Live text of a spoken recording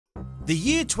The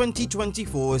year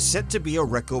 2024 is set to be a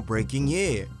record-breaking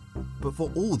year, but for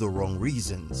all the wrong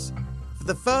reasons. For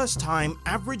the first time,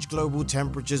 average global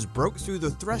temperatures broke through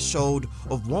the threshold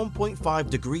of 1.5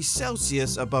 degrees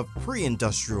Celsius above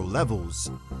pre-industrial levels.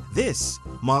 This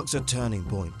marks a turning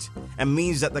point and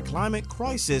means that the climate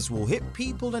crisis will hit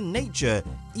people and nature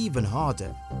even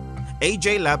harder.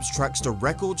 AJLabs tracks the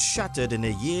records shattered in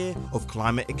a year of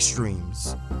climate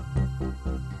extremes.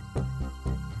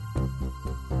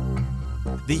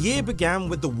 The year began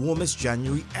with the warmest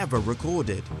January ever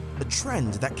recorded, a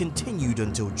trend that continued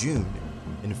until June.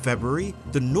 In February,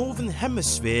 the Northern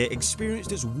Hemisphere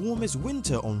experienced its warmest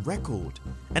winter on record,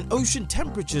 and ocean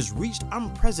temperatures reached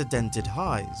unprecedented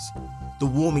highs. The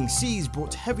warming seas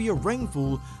brought heavier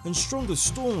rainfall and stronger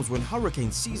storms when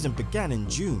hurricane season began in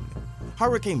June.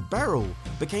 Hurricane Beryl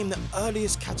became the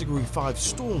earliest Category 5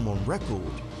 storm on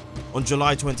record. On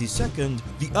July 22nd,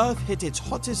 the Earth hit its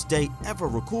hottest day ever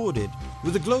recorded,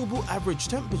 with a global average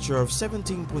temperature of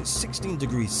 17.16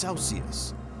 degrees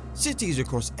Celsius. Cities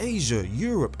across Asia,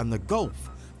 Europe and the Gulf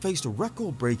faced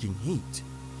record-breaking heat.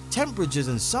 Temperatures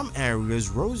in some areas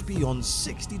rose beyond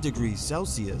 60 degrees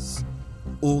Celsius.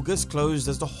 August closed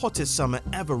as the hottest summer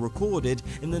ever recorded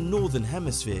in the Northern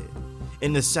Hemisphere.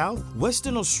 In the south,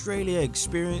 Western Australia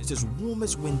experienced its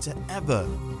warmest winter ever.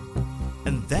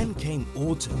 And then came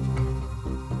autumn.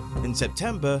 In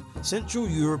September, Central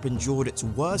Europe endured its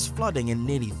worst flooding in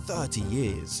nearly 30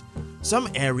 years. Some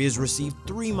areas received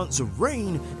 3 months of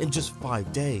rain in just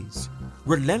 5 days.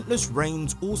 Relentless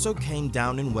rains also came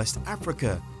down in West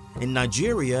Africa. In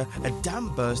Nigeria, a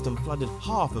dam burst and flooded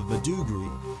half of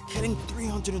Maiduguri, killing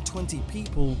 320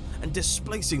 people and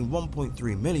displacing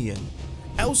 1.3 million.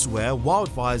 Elsewhere,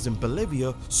 wildfires in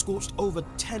Bolivia scorched over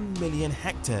 10 million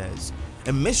hectares.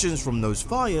 Emissions from those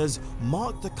fires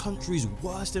marked the country's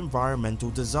worst environmental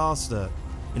disaster.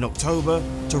 In October,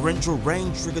 torrential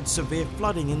rain triggered severe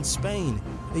flooding in Spain.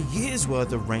 A year's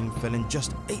worth of rain fell in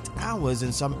just 8 hours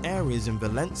in some areas in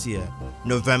Valencia.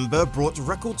 November brought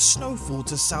record snowfall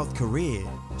to South Korea.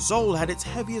 Seoul had its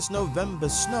heaviest November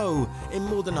snow in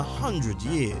more than 100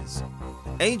 years.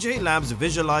 AJLabs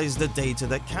visualized the data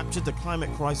that captured the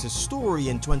climate crisis story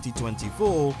in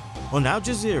 2024 on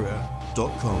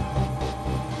AJLaBs.com.